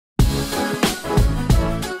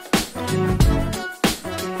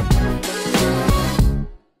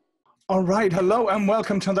All right. Hello and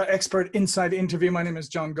welcome to the Expert Inside interview. My name is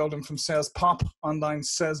John Golden from SalesPOP, online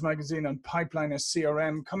sales magazine and pipeline as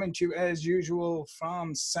CRM, coming to you as usual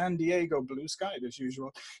from San Diego, blue sky as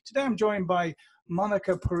usual. Today I'm joined by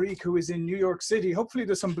Monica Parikh, who is in New York City. Hopefully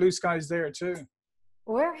there's some blue skies there too.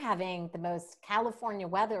 We're having the most California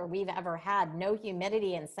weather we've ever had. No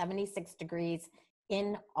humidity and 76 degrees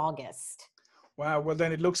in August. Wow, well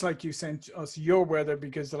then it looks like you sent us your weather,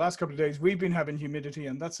 because the last couple of days we've been having humidity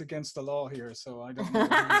and that's against the law here. So I don't know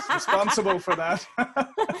who's responsible for that.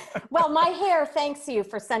 Well, my hair thanks you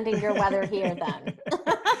for sending your weather here then.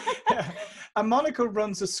 Yeah. And Monica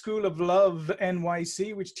runs a School of Love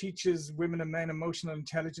NYC, which teaches women and men emotional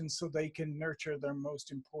intelligence so they can nurture their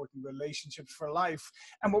most important relationships for life.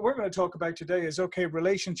 And what we're going to talk about today is, okay,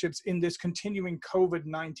 relationships in this continuing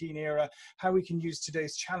COVID-19 era, how we can use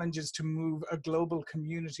today's challenges to move a global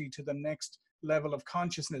community to the next level of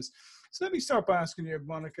consciousness. So let me start by asking you,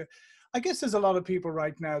 Monica, I guess there's a lot of people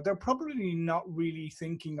right now, they're probably not really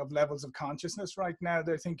thinking of levels of consciousness right now.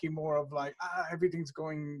 They're thinking more of like, everything's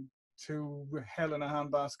going to hell in a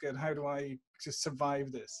handbasket. How do I just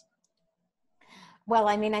survive this? Well,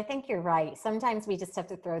 I mean, I think you're right. Sometimes we just have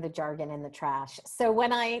to throw the jargon in the trash. So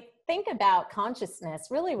when I think about consciousness,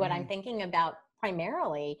 really what I'm thinking about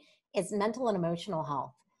primarily is mental and emotional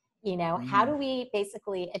health. You know, how do we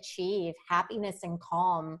basically achieve happiness and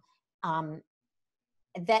calm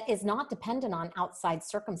that is not dependent on outside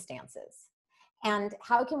circumstances? And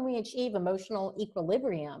how can we achieve emotional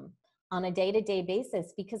equilibrium on a day-to-day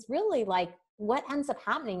basis? Because really, like, what ends up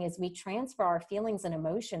happening is we transfer our feelings and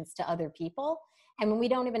emotions to other people. And when we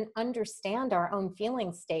don't even understand our own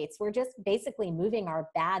feeling states, we're just basically moving our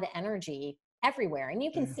bad energy everywhere. And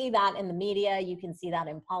you can see that in the media, you can see that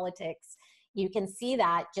in politics, you can see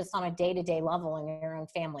that just on a day-to-day level in your own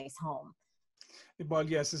family's home. Well,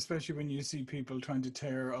 yes, especially when you see people trying to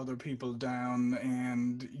tear other people down,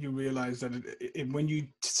 and you realize that when you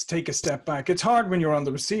take a step back, it's hard when you're on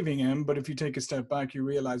the receiving end, but if you take a step back, you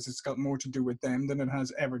realize it's got more to do with them than it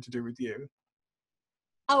has ever to do with you.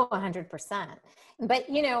 Oh, 100%. But,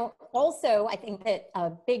 you know, also, I think that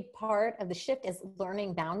a big part of the shift is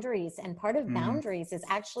learning boundaries. And part of boundaries is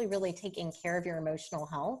actually really taking care of your emotional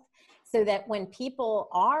health, so that when people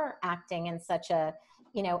are acting in such a,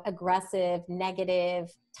 you know, aggressive,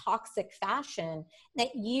 negative, toxic fashion, that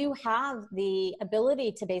you have the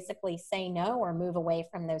ability to basically say no or move away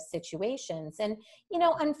from those situations. And, you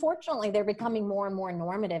know, unfortunately, they're becoming more and more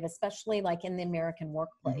normative, especially like in the American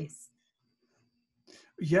workplace.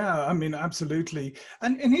 Yeah, I mean, absolutely.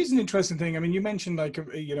 And here's an interesting thing. I mean, you mentioned like,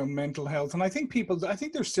 you know, mental health. And I think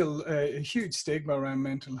there's still a huge stigma around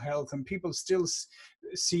mental health, and people still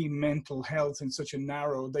see mental health in such a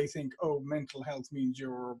narrow, they think, oh, mental health means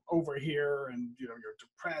you're over here and, you know, you're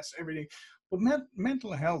depressed, everything. But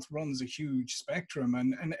mental health runs a huge spectrum,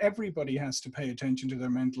 and everybody has to pay attention to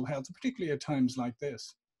their mental health, particularly at times like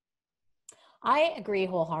this. I agree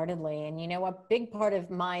wholeheartedly. And, you know, a big part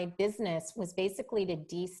of my business was basically to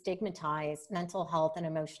destigmatize mental health and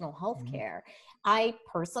emotional health care. I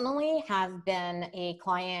personally have been a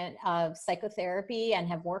client of psychotherapy and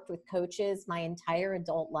have worked with coaches my entire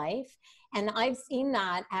adult life. And I've seen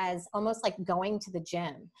that as almost like going to the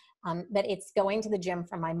gym. But it's going to the gym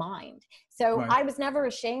for my mind. So Right. I was never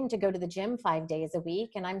ashamed to go to the gym 5 days a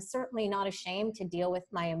week. And I'm certainly not ashamed to deal with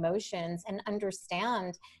my emotions and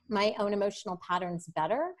understand my own emotional patterns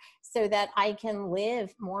better, so that I can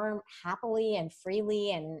live more happily and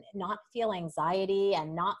freely and not feel anxiety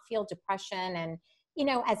and not feel depression. And, you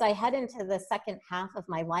know, as I head into the second half of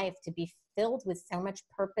my life, to be filled with so much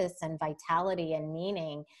purpose and vitality and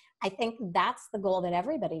meaning, I think that's the goal that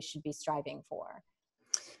everybody should be striving for.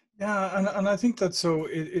 Yeah, and I think that's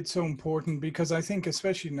it's so important, because I think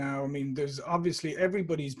especially now, I mean, there's obviously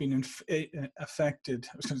everybody's been affected.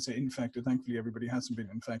 I was going to say infected. Thankfully, everybody hasn't been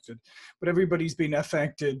infected, but everybody's been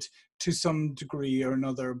affected to some degree or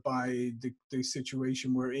another by the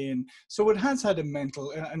situation we're in. So it has had a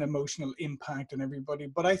mental and emotional impact on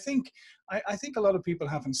everybody. But I think a lot of people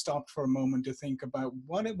haven't stopped for a moment to think about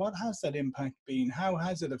what has that impact been? How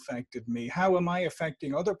has it affected me? How am I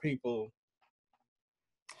affecting other people?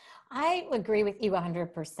 I agree with you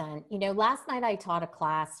 100%. You know, last night I taught a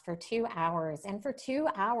class for 2 hours, and for 2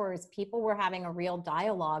 hours, people were having a real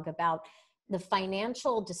dialogue about the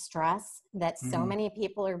financial distress that so many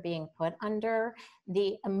people are being put under,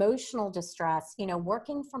 the emotional distress, you know,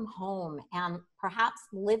 working from home and perhaps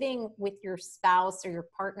living with your spouse or your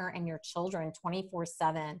partner and your children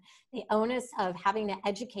 24/7, the onus of having to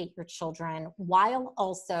educate your children while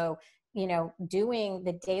also doing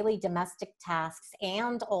the daily domestic tasks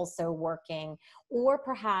and also working, or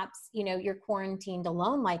perhaps, you're quarantined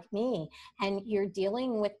alone like me, and you're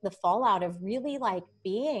dealing with the fallout of really like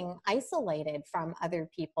being isolated from other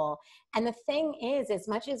people. And the thing is, as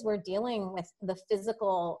much as we're dealing with the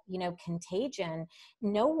physical, contagion,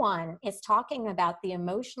 no one is talking about the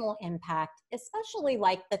emotional impact, especially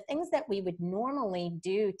like the things that we would normally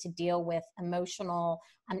do to deal with emotional,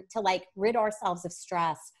 to like rid ourselves of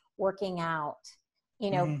stress: working out,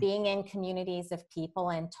 being in communities of people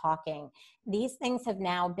and talking. These things have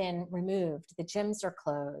now been removed. The gyms are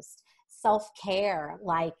closed. Self-care,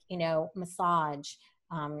 like, massage,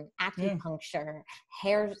 acupuncture,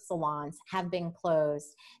 hair salons have been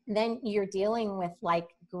closed. Then you're dealing with like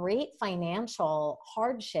great financial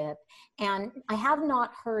hardship. And I have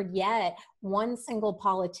not heard yet one single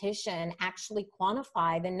politician actually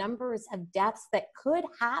quantify the numbers of deaths that could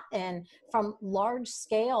happen from large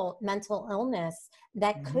scale mental illness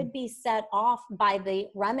that could be set off by the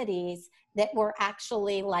remedies that we're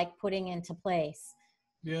actually like putting into place.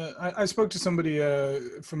 Yeah, I spoke to somebody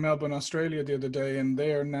from Melbourne, Australia the other day, and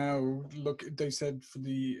they are now, they said for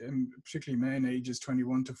the, particularly men ages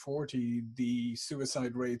 21 to 40, the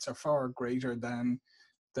suicide rates are far greater than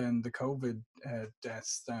the COVID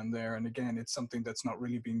deaths down there. And again, it's something that's not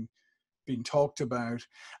really being talked about.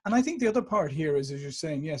 And I think the other part here is, as you're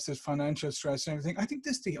saying, yes, there's financial stress and everything. I think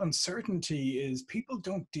the uncertainty is people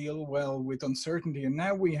don't deal well with uncertainty. And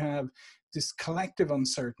now we have this collective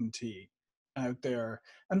uncertainty out there.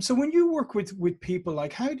 And so when you work with people,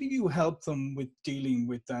 like, how do you help them with dealing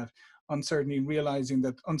with that uncertainty, realizing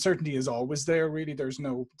that uncertainty is always there? Really, there's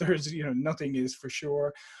nothing is for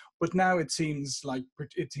sure, but now it seems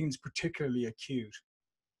particularly acute.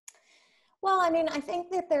 Well, I mean, I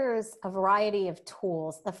think that there's a variety of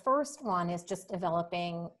tools. The first one is just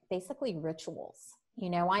developing basically rituals.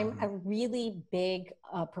 I'm a really big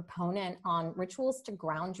proponent on rituals to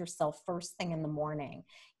ground yourself first thing in the morning.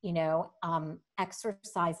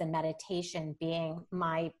 Exercise and meditation being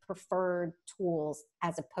my preferred tools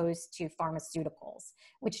as opposed to pharmaceuticals,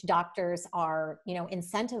 which doctors are,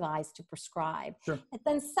 incentivized to prescribe. Sure. And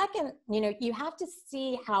then second, you have to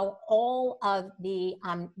see how all of the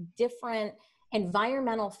different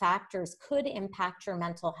environmental factors could impact your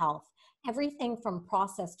mental health. Everything from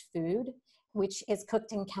processed food, which is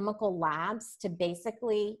cooked in chemical labs, to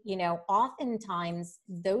basically, oftentimes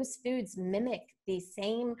those foods mimic the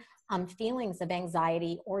same feelings of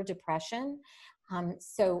anxiety or depression.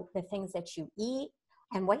 So the things that you eat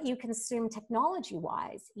and what you consume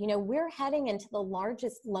technology-wise, we're heading into the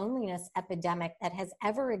largest loneliness epidemic that has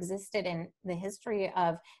ever existed in the history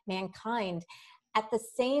of mankind, at the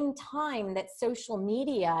same time that social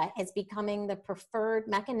media is becoming the preferred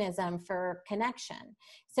mechanism for connection.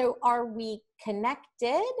 So are we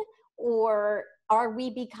connected, or are we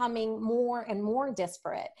becoming more and more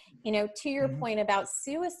disparate? To your point about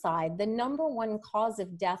suicide, the number one cause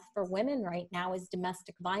of death for women right now is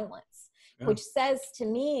domestic violence. Yeah. Which says to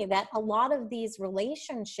me that a lot of these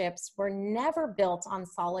relationships were never built on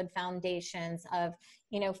solid foundations of,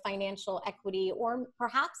 financial equity, or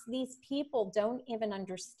perhaps these people don't even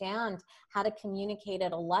understand how to communicate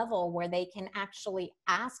at a level where they can actually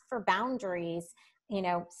ask for boundaries,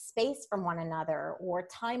 space from one another, or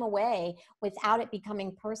time away without it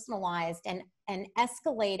becoming personalized and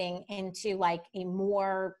escalating into like a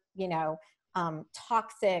more,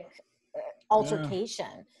 toxic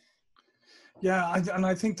altercation. Yeah, and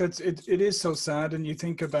I think that it is so sad. And you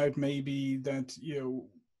think about maybe that,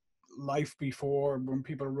 life before, when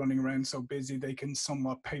people are running around so busy, they can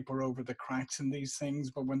somewhat paper over the cracks in these things.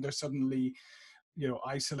 But when they're suddenly,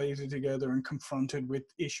 isolated together and confronted with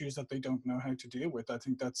issues that they don't know how to deal with, I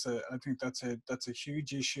think that's a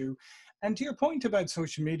huge issue. And to your point about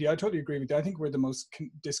social media, I totally agree with you. I think we're the most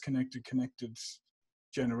disconnected, connected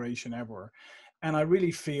generation ever. And I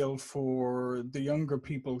really feel for the younger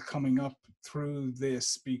people coming up through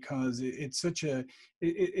this, because it's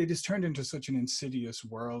it has turned into such an insidious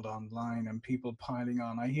world online, and people piling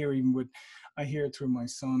on. I hear through my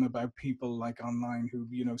son about people like online who,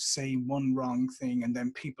 say one wrong thing and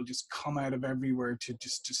then people just come out of everywhere to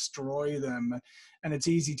just destroy them. And it's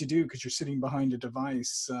easy to do because you're sitting behind a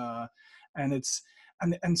device, and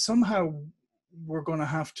somehow we're going to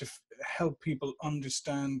have to help people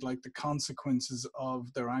understand like the consequences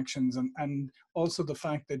of their actions, and also the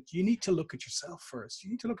fact that you need to look at yourself first. You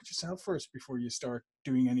need to look at yourself first before you start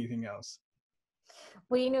doing anything else.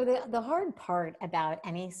 Well, the hard part about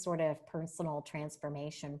any sort of personal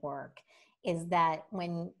transformation work is that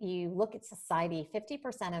when you look at society,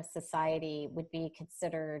 50% of society would be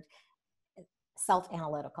considered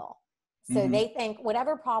self-analytical. So they think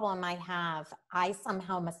whatever problem I have, I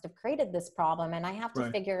somehow must have created this problem, and I have to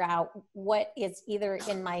Right. figure out what is either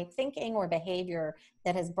in my thinking or behavior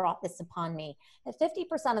that has brought this upon me. That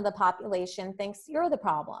 50% of the population thinks you're the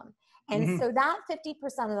problem. And so that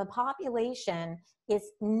 50% of the population is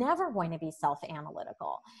never going to be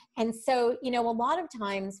self-analytical. And so, you know, a lot of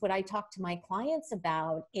times what I talk to my clients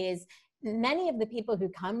about is many of the people who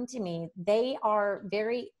come to me, they are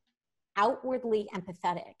very outwardly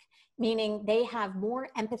empathetic, meaning they have more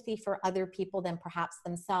empathy for other people than perhaps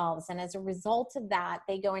themselves. And as a result of that,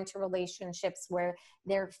 they go into relationships where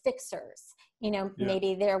they're fixers. You know,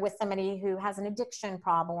 maybe they're with somebody who has an addiction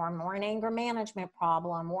problem or an anger management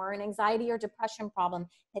problem or an anxiety or depression problem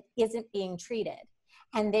that isn't being treated.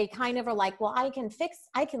 And they kind of are like, well, I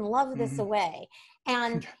can love this away.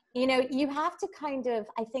 And, you know, you have to kind of,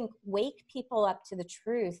 I think, wake people up to the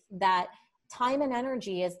truth that time and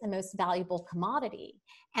energy is the most valuable commodity.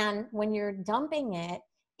 And when you're dumping it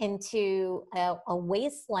into a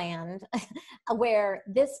wasteland where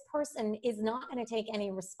this person is not going to take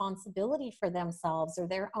any responsibility for themselves or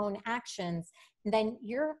their own actions, then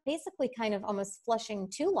you're basically kind of almost flushing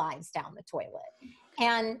two lives down the toilet.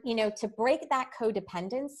 And, you know, to break that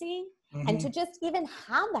codependency and to just even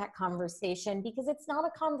have that conversation, because it's not a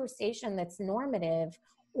conversation that's normative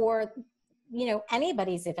or, you know,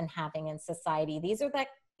 anybody's even having in society. These are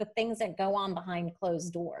the things that go on behind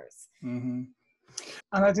closed doors.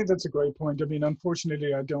 And I think that's a great point. I mean,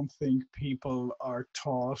 unfortunately, I don't think people are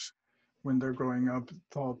taught when they're growing up,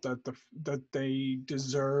 thought that that they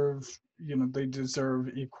deserve, you know, they deserve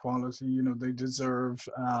equality, you know, they deserve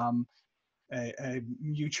a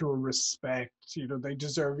mutual respect, you know, they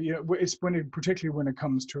deserve, you know, it's when it, particularly when it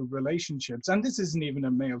comes to relationships, and this isn't even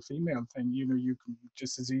a male-female thing, you know, you can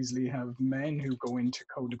just as easily have men who go into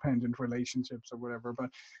codependent relationships or whatever,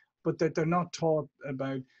 but that they're not taught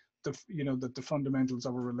about the, you know, that the fundamentals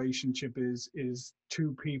of a relationship is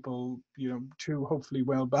two people, you know, two hopefully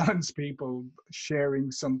well-balanced people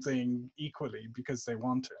sharing something equally because they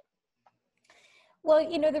want it. Well,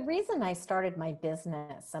 you know, the reason I started my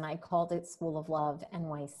business and I called it School of Love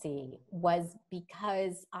NYC was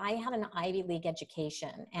because I had an Ivy League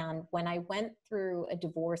education. And when I went through a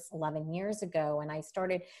divorce 11 years ago and I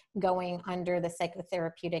started going under the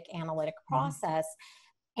psychotherapeutic analytic process,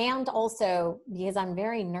 and also because I'm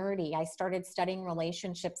very nerdy, I started studying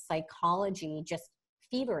relationship psychology just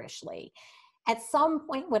feverishly. At some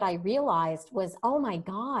point, what I realized was, oh my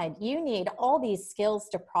God, you need all these skills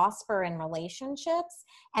to prosper in relationships,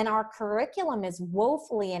 and our curriculum is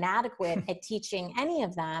woefully inadequate at teaching any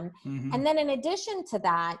of them. And then in addition to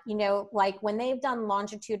that, you know, like when they've done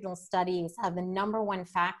longitudinal studies of the number one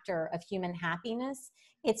factor of human happiness,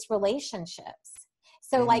 it's relationships.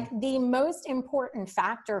 So like the most important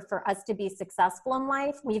factor for us to be successful in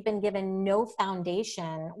life, we've been given no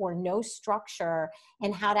foundation or no structure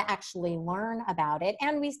in how to actually learn about it.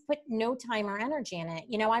 And we put no time or energy in it.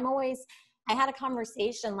 You know, I had a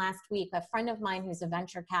conversation last week, a friend of mine who's a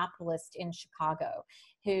venture capitalist in Chicago,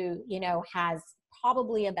 who, you know, has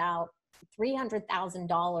probably about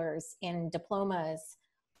 $300,000 in diplomas,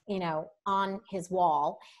 you know, on his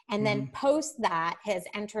wall. And then post that has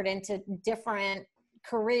entered into different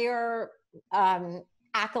career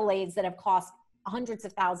accolades that have cost hundreds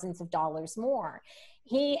of thousands of dollars more.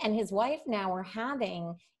 He and his wife now are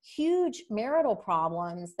having huge marital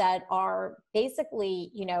problems that are basically,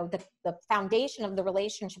 you know, the foundation of the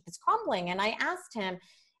relationship is crumbling. And I asked him,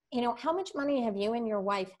 you know, how much money have you and your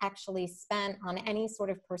wife actually spent on any sort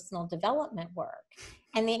of personal development work?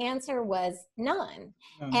 And the answer was none.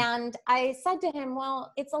 And I said to him,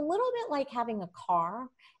 well, it's a little bit like having a car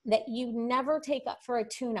that you never take up for a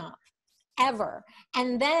tune-up ever.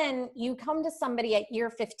 And then you come to somebody at year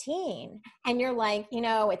 15 and you're like, you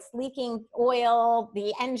know, it's leaking oil,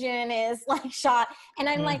 the engine is like shot. And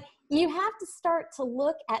I'm like, you have to start to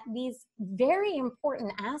look at these very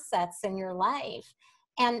important assets in your life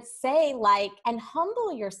and say like, and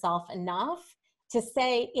humble yourself enough to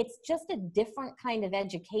say, it's just a different kind of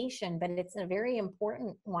education, but it's a very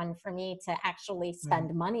important one for me to actually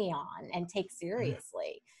spend money on and take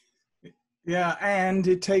seriously. Yeah, and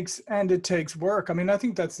it takes work. I mean, I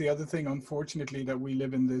think that's the other thing, unfortunately, that we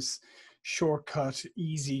live in this shortcut,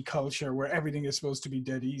 easy culture where everything is supposed to be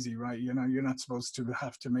dead easy, right? You know, you're not supposed to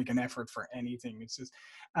have to make an effort for anything. It's just,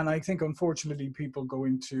 and I think unfortunately people go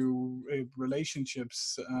into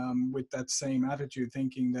relationships with that same attitude,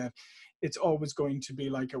 thinking that it's always going to be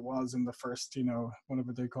like it was in the first, you know,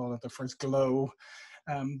 whatever they call it, the first glow,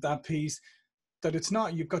 that piece. That it's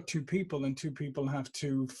not, you've got two people and two people have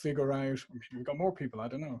to figure out, you've got more people, I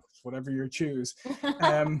don't know, it's whatever you choose.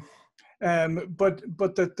 But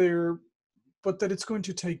that but that it's going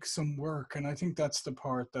to take some work. And I think that's the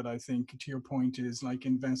part that I think, to your point, is like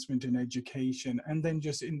investment in education, and then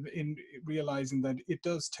just in realizing that it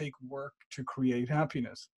does take work to create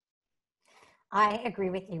happiness. I agree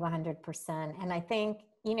with you 100%. And I think,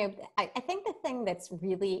 I think the thing that's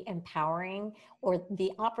really empowering, or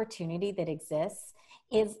the opportunity that exists,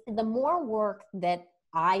 is the more work that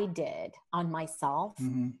I did on myself,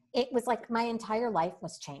 Mm-hmm. it was like my entire life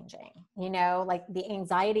was changing. Like the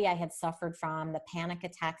anxiety I had suffered from, the panic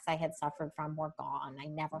attacks I had suffered from were gone. I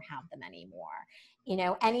never have them anymore.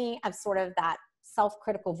 Any of sort of that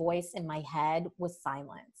self-critical voice in my head was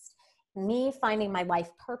silenced. Me finding my life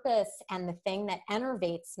purpose and the thing that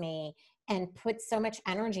enervates me and puts so much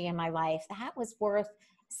energy in my life, that was worth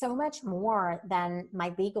so much more than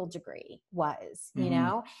my legal degree was,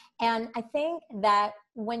 Mm-hmm. And I think that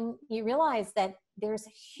when you realize that there's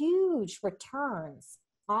huge returns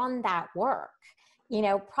on that work,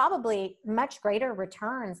 probably much greater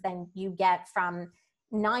returns than you get from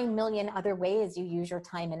 9 million other ways you use your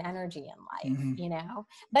time and energy in life, Mm-hmm.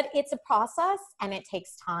 but it's a process and it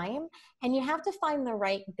takes time, and you have to find the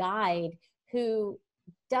right guide who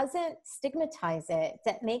doesn't stigmatize it,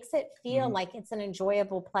 that makes it feel Mm-hmm. like it's an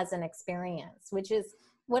enjoyable, pleasant experience, which is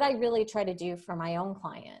what I really try to do for my own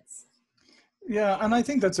clients. Yeah, and I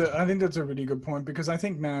think that's a really good point, because I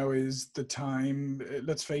think now is the time.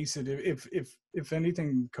 Let's face it. If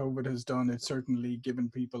anything, COVID has done, it's certainly given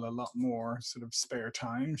people a lot more sort of spare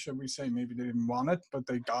time, shall we say? Maybe they didn't want it, but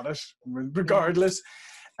they got it Yeah. regardless.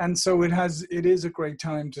 And so it is a great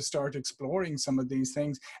time to start exploring some of these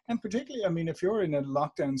things. And particularly, I mean, if you're in a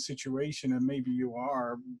lockdown situation, and maybe you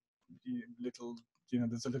are little,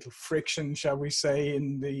 there's a little friction, shall we say,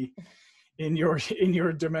 in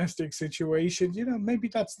your domestic situation, maybe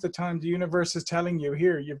that's the time the universe is telling you,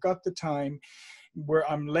 here, you've got the time where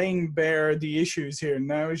I'm laying bare the issues here.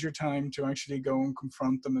 Now is your time to actually go and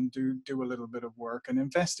confront them and do a little bit of work and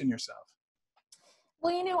invest in yourself.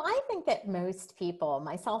 Well, I think that most people,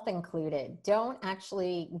 myself included, don't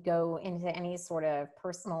actually go into any sort of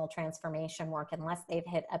personal transformation work unless they've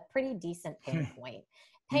hit a pretty decent pain point.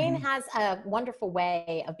 Pain Mm-hmm. has a wonderful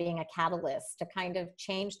way of being a catalyst to kind of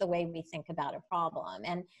change the way we think about a problem.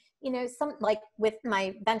 And, some, like with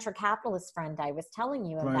my venture capitalist friend I was telling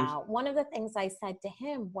you Right. about, one of the things I said to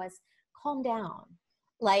him was, calm down.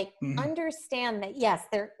 Like, Mm-hmm. understand that, yes,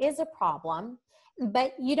 there is a problem,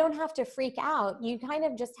 but you don't have to freak out. You kind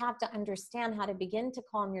of just have to understand how to begin to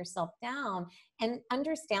calm yourself down and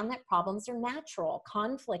understand that problems are natural.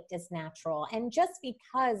 Conflict is natural. And just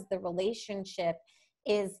because the relationship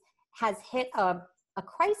has hit a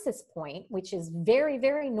crisis point, which is very,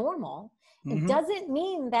 very normal, it Mm-hmm. doesn't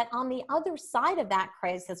mean that on the other side of that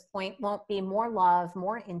crisis point won't be more love,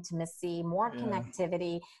 more intimacy, more Yeah.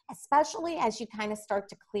 connectivity, especially as you kind of start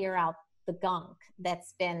to clear out the gunk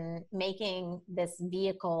that's been making this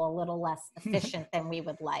vehicle a little less efficient than we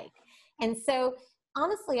would like. And so,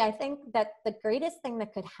 honestly, I think that the greatest thing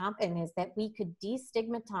that could happen is that we could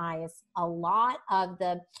destigmatize a lot of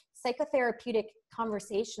the psychotherapeutic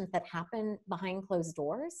conversations that happen behind closed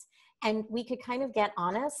doors. And we could kind of get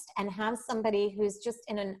honest and have somebody who's just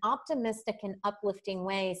in an optimistic and uplifting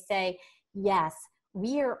way say, yes,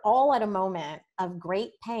 we are all at a moment of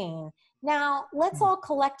great pain. Now, let's all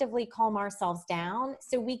collectively calm ourselves down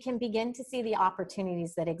so we can begin to see the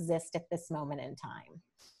opportunities that exist at this moment in time.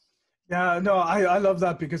 Yeah, no, I love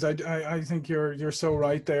that, because I think you're so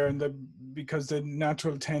right there, and because the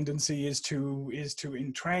natural tendency is to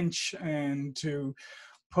entrench and to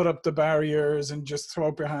put up the barriers and just throw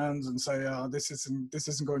up your hands and say, oh, this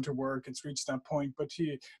isn't going to work. It's reached that point. But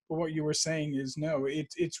what you were saying is, no,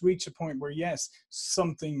 it's reached a point where, yes,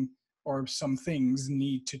 something or some things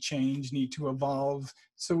need to change, need to evolve.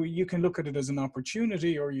 So you can look at it as an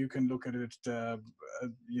opportunity, or you can look at it,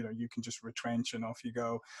 you can just retrench and off you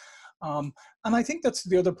go. And I think that's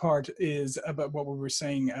the other part, is about what we were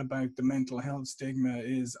saying about the mental health stigma.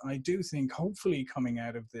 Is I do think, hopefully, coming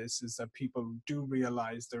out of this is that people do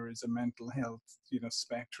realize there is a mental health,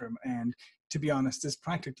 spectrum. And to be honest,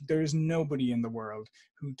 there is nobody in the world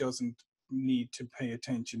who doesn't need to pay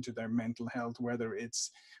attention to their mental health, whether it's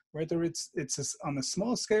on a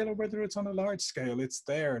small scale or whether it's on a large scale. It's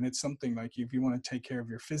there, and it's something like, if you want to take care of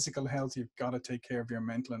your physical health, you've got to take care of your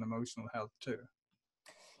mental and emotional health too.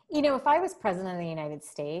 If I was president of the United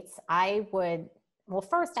States,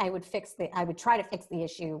 first I would try to fix the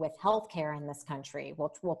issue with healthcare in this country.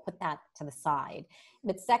 We'll put that to the side.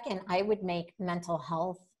 But second, I would make mental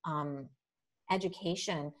health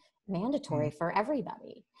education mandatory for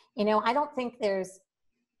everybody. I don't think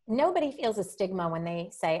nobody feels a stigma when they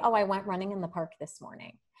say, oh, I went running in the park this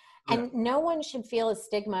morning. Yeah. And no one should feel a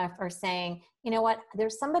stigma for saying, you know what,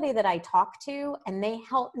 there's somebody that I talk to and they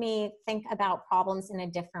help me think about problems in a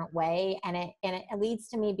different way. And it leads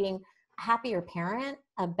to me being a happier parent,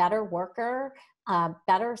 a better worker, a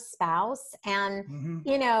better spouse. And, Hmm.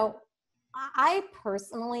 you know, I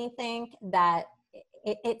personally think that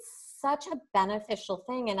it's such a beneficial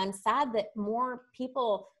thing. And I'm sad that more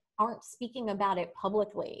people aren't speaking about it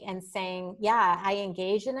publicly and saying, yeah, I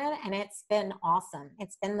engage in it and it's been awesome.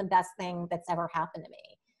 It's been the best thing that's ever happened to me.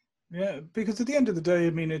 Yeah, because at the end of the day,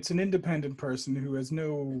 I mean, it's an independent person who has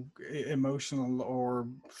no emotional or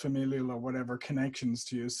familial or whatever connections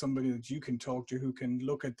to you. Somebody that you can talk to, who can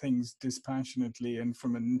look at things dispassionately and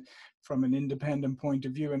from an independent point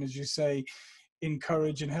of view. And as you say,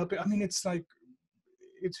 encourage and help. I mean, it's like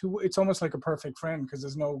it's almost like a perfect friend, because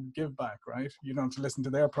there's no give back, right? You don't have to listen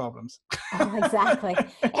to their problems. Oh, exactly.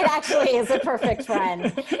 It actually is a perfect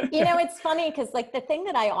friend. You know, it's funny because like the thing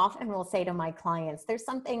that I often will say to my clients, there's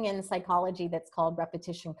something in psychology that's called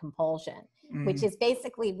repetition compulsion, which Mm, is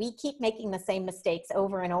basically we keep making the same mistakes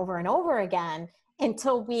over and over and over again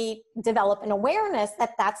until we develop an awareness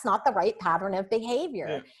that that's not the right pattern of behavior.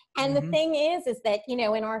 yeah. And the Hmm. thing is that, you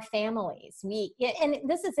know, in our families, and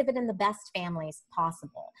this is even in the best families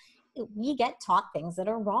possible, we get taught things that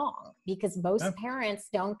are wrong because Yeah. most parents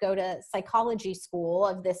don't go to psychology school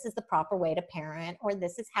of this is the proper way to parent, or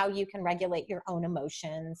this is how you can regulate your own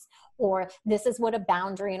emotions, or this is what a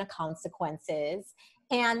boundary and a consequence is.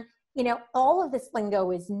 And, you know, all of this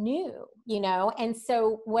lingo is new, you know? And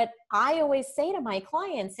so what I always say to my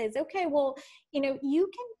clients is, okay, well, you know, you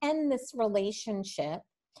can end this relationship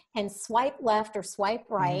and swipe left or swipe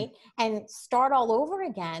Hmm. right and start all over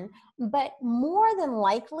again. But more than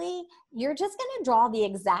likely, you're just going to draw the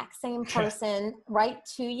exact same Yeah. person right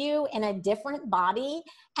to you in a different body.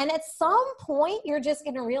 And at some point, you're just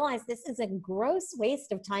going to realize this is a gross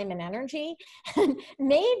waste of time and energy. And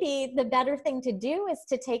maybe the better thing to do is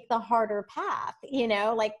to take the harder path, you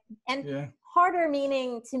know, like, and Yeah. harder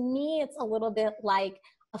meaning to me, it's a little bit like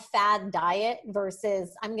a fad diet versus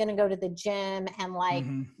I'm going to go to the gym and like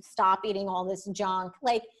Hmm. stop eating all this junk.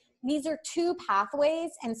 Like these are two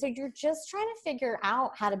pathways. And so you're just trying to figure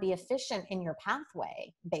out how to be efficient in your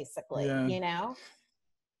pathway, basically, Yeah. you know?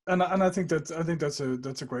 And I think that's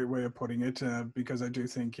a great way of putting it, because I do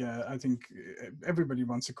think, yeah, I think everybody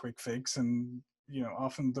wants a quick fix, and you know,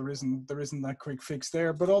 often there isn't that quick fix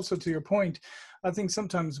there. But also, to your point, I think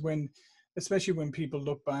sometimes especially when people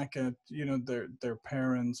look back at, you know, their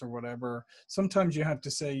parents or whatever, sometimes you have to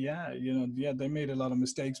say, yeah, you know, yeah, they made a lot of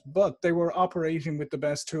mistakes, but they were operating with the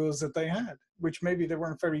best tools that they had, which maybe they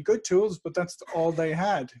weren't very good tools, but that's all they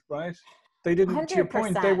had, right? They didn't, to your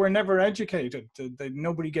point, they 100%. were never educated.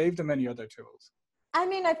 Nobody gave them any other tools. I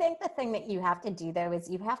mean, I think the thing that you have to do though is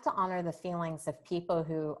you have to honor the feelings of people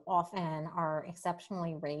who often are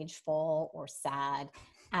exceptionally rageful or sad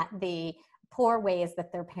at the poor ways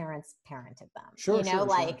that their parents parented them. Sure, You know, sure, sure.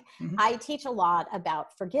 like Hmm. I teach a lot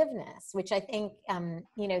about forgiveness, which I think,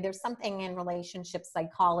 you know, there's something in relationship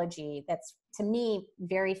psychology that's to me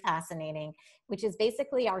very fascinating, which is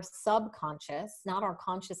basically our subconscious, not our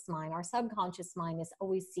conscious mind. Our subconscious mind is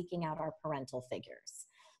always seeking out our parental figures.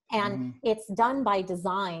 And Hmm. it's done by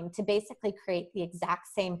design to basically create the exact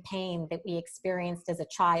same pain that we experienced as a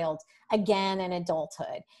child again in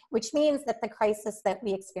adulthood, which means that the crisis that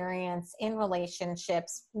we experience in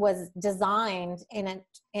relationships was designed in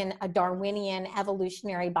a Darwinian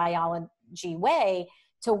evolutionary biology way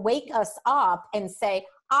to wake us up and say,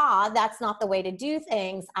 that's not the way to do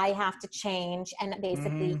things. I have to change and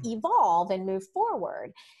basically Hmm. evolve and move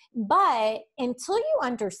forward. But until you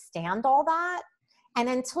understand all that, and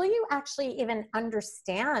until you actually even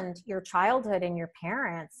understand your childhood and your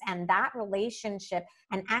parents and that relationship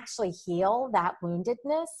and actually heal that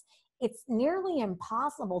woundedness, it's nearly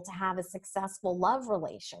impossible to have a successful love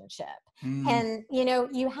relationship. Hmm. And, you know,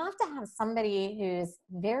 you have to have somebody who's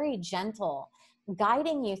very gentle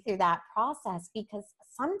guiding you through that process, because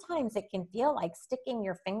sometimes it can feel like sticking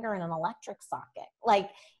your finger in an electric socket. Like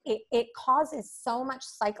it causes so much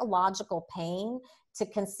psychological pain to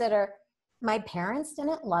consider my parents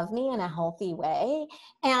didn't love me in a healthy way.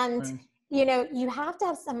 And, Right. you know, you have to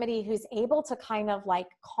have somebody who's able to kind of like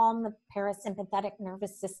calm the parasympathetic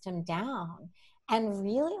nervous system down and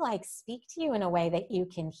really like speak to you in a way that you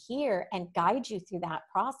can hear and guide you through that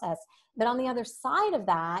process. But on the other side of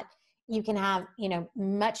that, you can have, you know,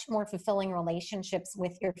 much more fulfilling relationships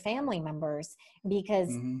with your family members because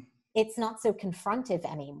Hmm. it's not so confrontive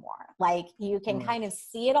anymore. Like you can Right. kind of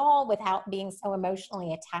see it all without being so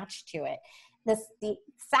emotionally attached to it. The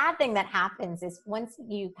sad thing that happens is once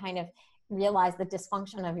you kind of realize the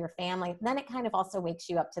dysfunction of your family, then it kind of also wakes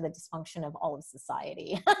you up to the dysfunction of all of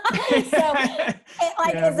society. So it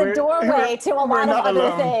like is a doorway to a lot of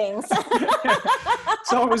other things.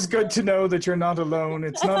 It's always good to know that you're not alone.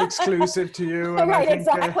 It's not exclusive to you. And right,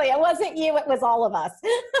 exactly. It wasn't you, it was all of us.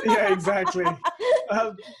 Yeah, exactly.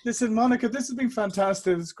 Listen, Monica, this has been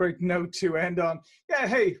fantastic. It's a great note to end on. Yeah,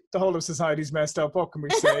 hey, the whole of society's messed up. What can we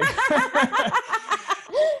say?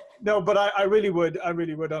 No, but I really would,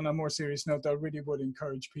 on a more serious note, I really would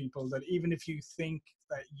encourage people that even if you think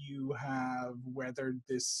that you have weathered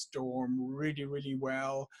this storm really, really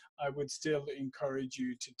well, I would still encourage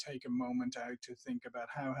you to take a moment out to think about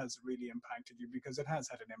how has it really impacted you, because it has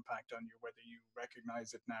had an impact on you, whether you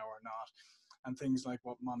recognize it now or not. And things like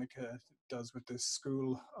what Monica does with this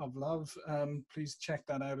School of Love, please check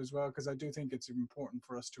that out as well, because I do think it's important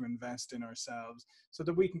for us to invest in ourselves so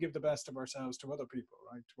that we can give the best of ourselves to other people,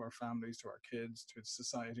 right? To our families, to our kids, to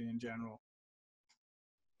society in general.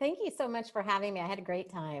 Thank you so much for having me. I had a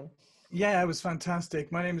great time. Yeah, it was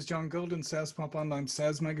fantastic. My name is John Golden, SalesPOP Online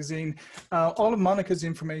Sales Magazine. All of Monica's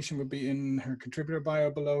information will be in her contributor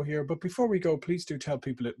bio below here. But before we go, please do tell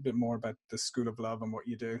people a little bit more about the School of Love and what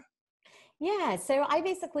you do. Yeah, so I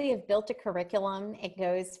basically have built a curriculum. It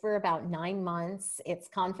goes for about 9 months. It's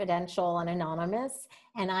confidential and anonymous.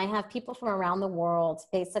 And I have people from around the world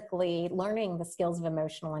basically learning the skills of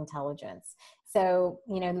emotional intelligence. So,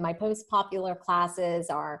 you know, my most popular classes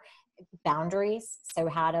are boundaries. So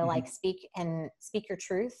how to like speak your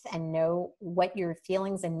truth and know what your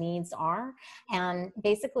feelings and needs are. And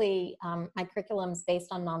basically my curriculum is based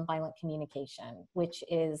on nonviolent communication, which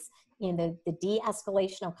is, you know, the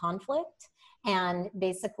de-escalation of conflict and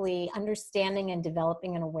basically understanding and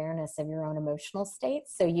developing an awareness of your own emotional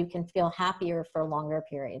states so you can feel happier for longer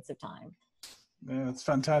periods of time. Yeah, that's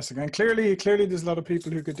fantastic. And clearly there's a lot of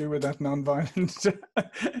people who could do with that nonviolent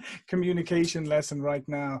communication lesson right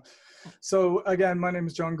now. So again, my name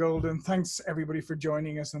is John Golden. Thanks everybody for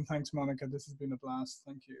joining us, and thanks Monica. This has been a blast.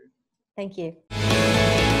 Thank you. Thank you.